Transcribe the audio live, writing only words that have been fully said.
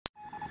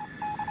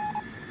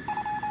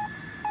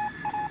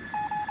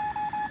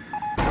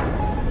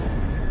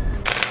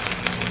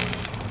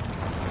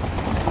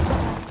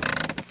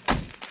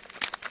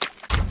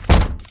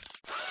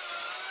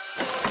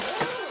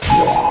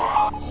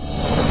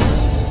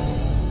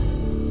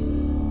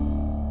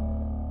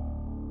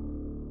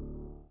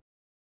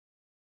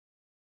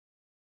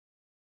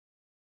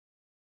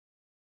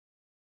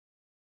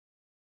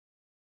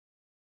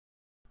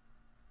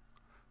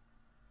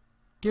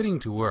Getting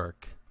to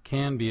work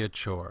can be a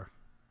chore,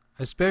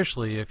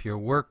 especially if your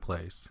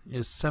workplace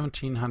is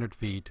 1,700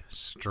 feet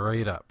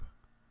straight up.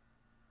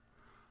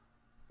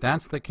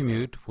 That's the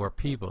commute for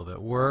people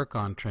that work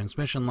on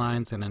transmission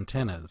lines and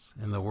antennas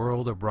in the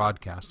world of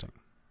broadcasting.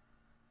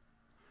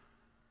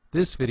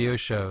 This video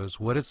shows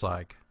what it's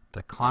like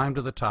to climb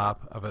to the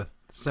top of a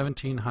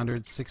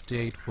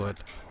 1,768-foot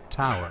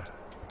tower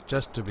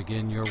just to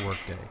begin your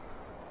workday.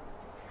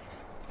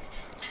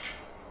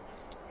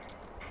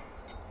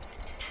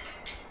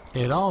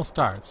 It all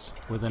starts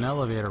with an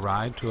elevator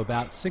ride to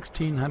about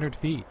 1,600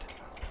 feet.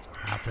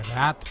 After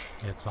that,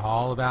 it's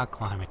all about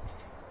climbing.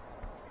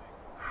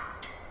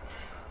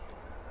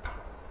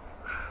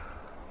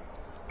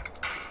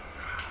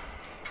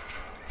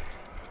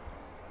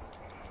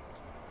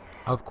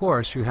 Of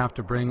course, you have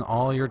to bring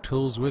all your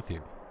tools with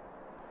you.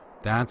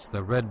 That's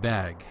the red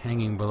bag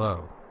hanging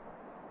below.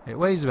 It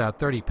weighs about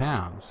 30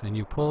 pounds, and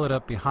you pull it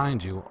up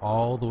behind you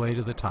all the way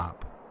to the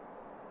top.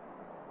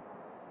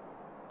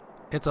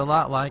 It's a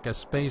lot like a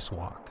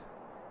spacewalk,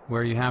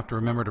 where you have to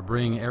remember to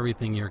bring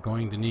everything you're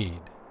going to need,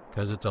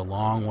 because it's a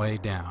long way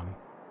down.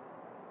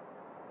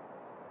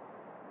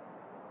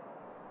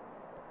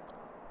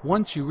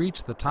 Once you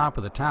reach the top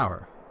of the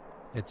tower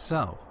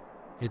itself,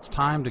 it's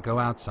time to go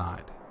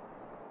outside.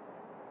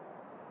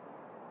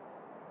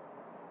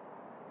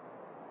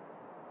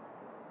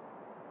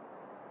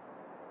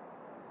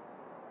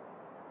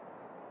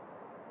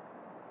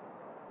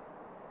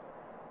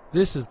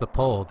 This is the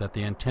pole that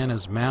the antenna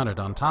is mounted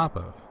on top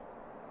of.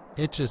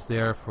 It's just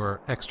there for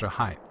extra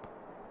height.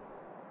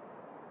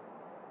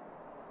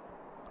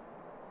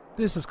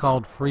 This is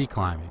called free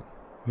climbing,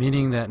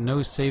 meaning that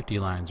no safety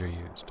lines are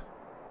used.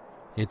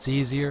 It's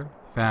easier,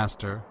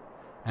 faster,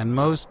 and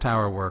most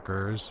tower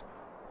workers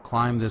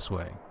climb this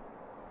way.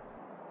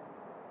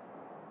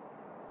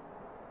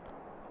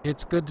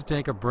 It's good to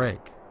take a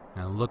break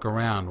and look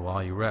around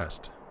while you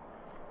rest.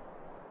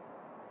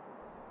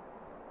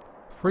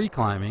 Free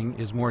climbing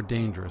is more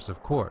dangerous,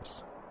 of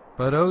course,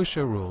 but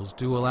OSHA rules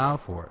do allow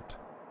for it.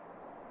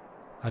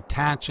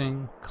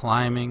 Attaching,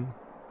 climbing,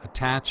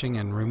 attaching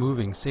and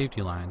removing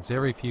safety lines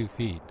every few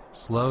feet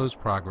slows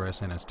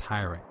progress and is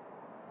tiring.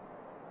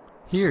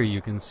 Here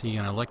you can see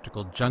an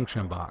electrical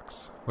junction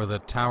box for the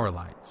tower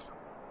lights.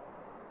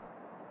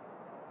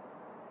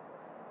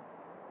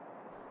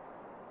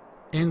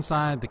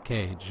 Inside the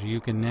cage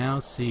you can now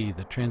see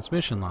the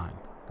transmission line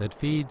that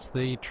feeds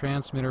the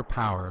transmitter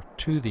power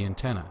to the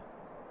antenna.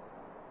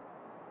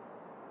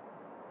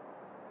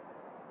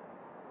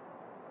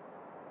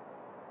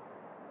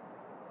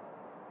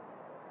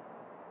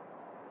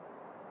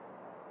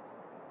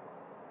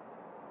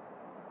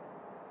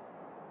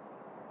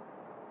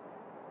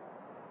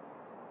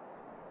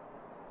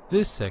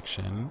 This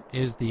section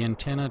is the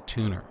antenna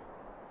tuner.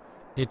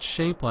 It's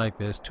shaped like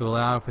this to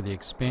allow for the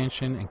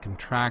expansion and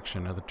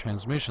contraction of the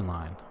transmission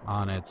line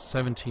on its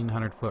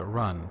 1,700-foot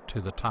run to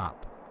the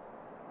top.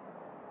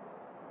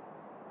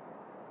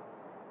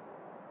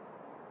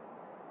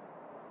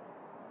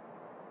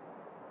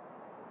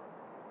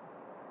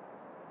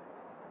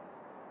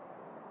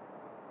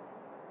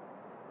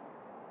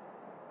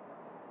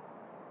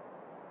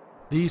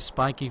 These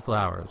spiky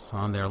flowers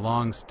on their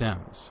long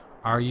stems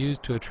are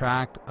used to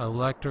attract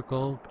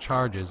electrical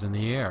charges in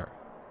the air.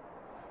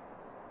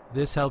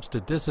 This helps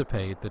to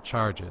dissipate the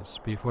charges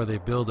before they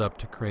build up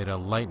to create a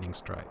lightning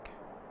strike.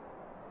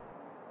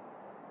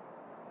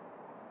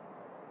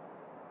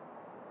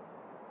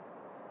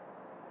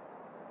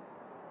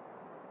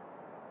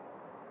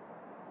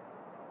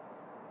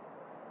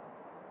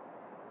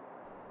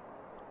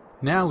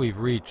 Now we've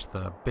reached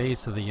the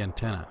base of the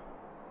antenna.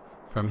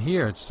 From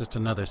here it's just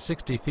another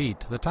 60 feet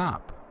to the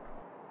top.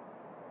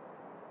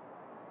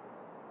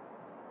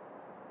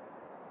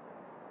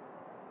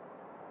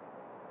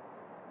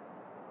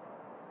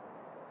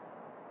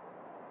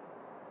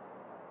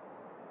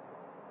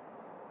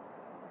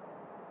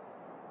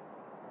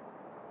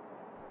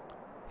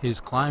 His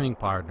climbing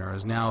partner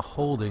is now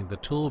holding the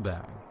tool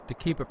bag to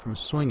keep it from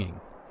swinging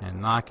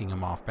and knocking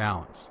him off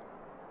balance.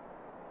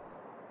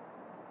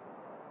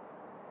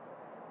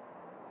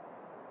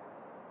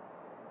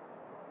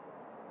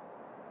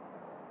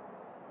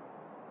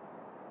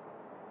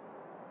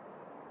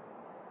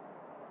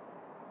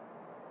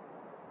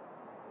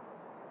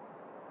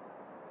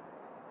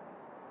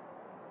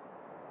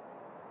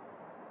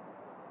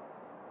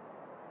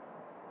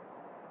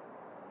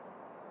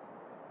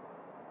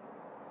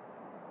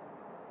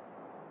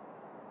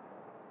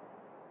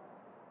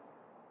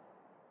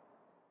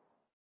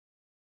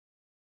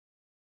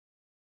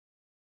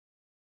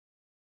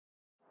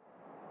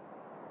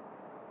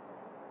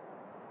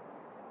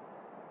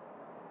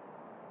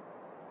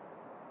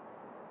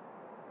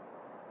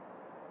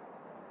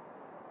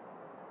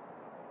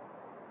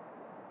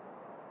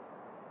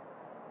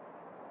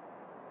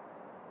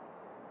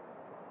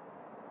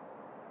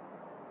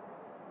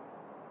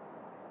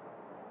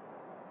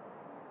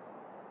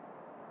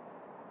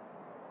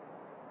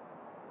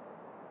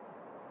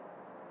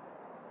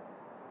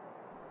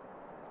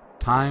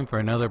 Time for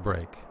another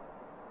break.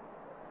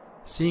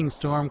 Seeing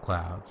storm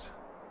clouds,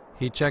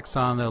 he checks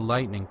on the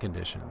lightning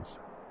conditions.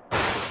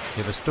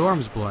 If a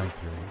storm's blowing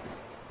through,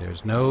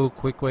 there's no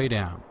quick way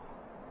down.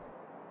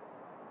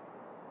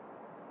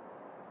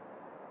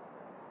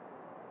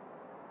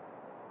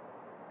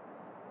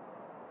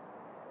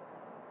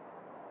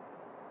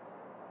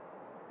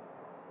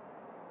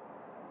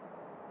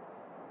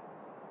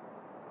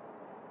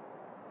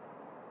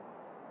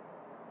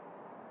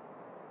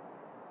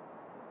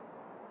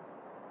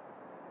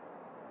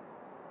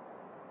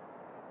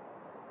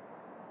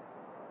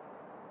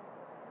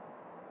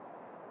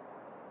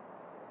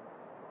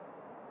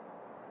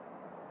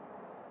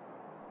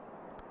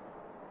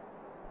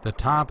 The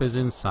top is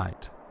in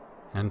sight,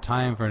 and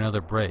time for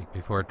another break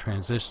before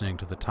transitioning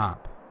to the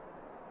top.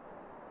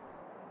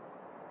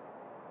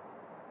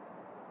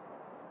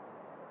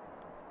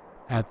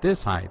 At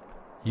this height,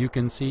 you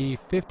can see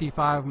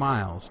 55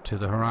 miles to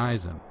the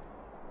horizon.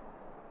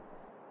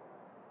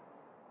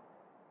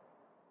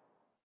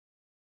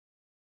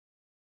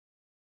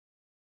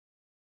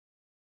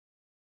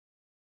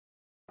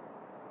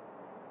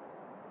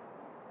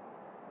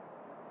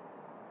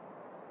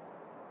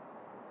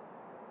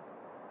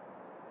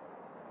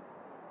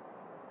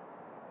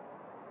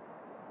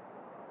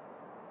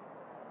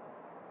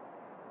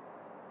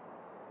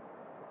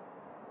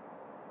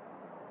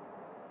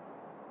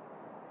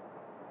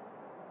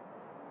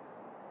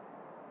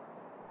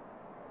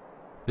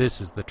 This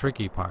is the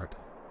tricky part,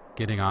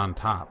 getting on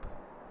top.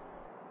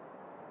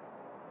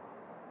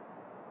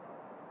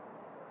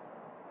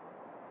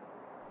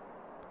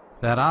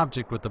 That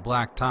object with the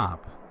black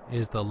top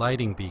is the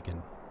lighting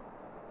beacon.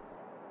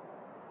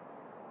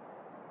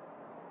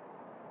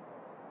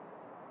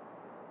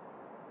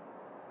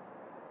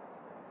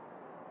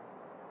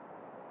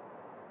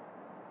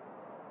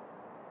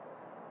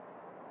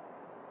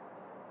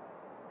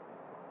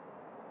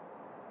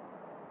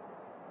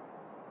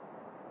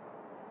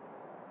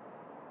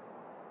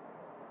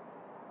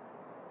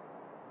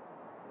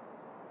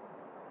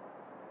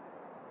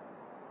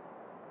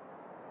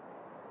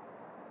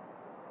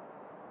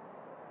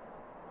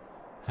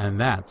 And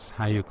that's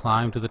how you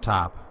climb to the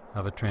top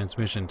of a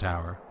transmission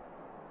tower.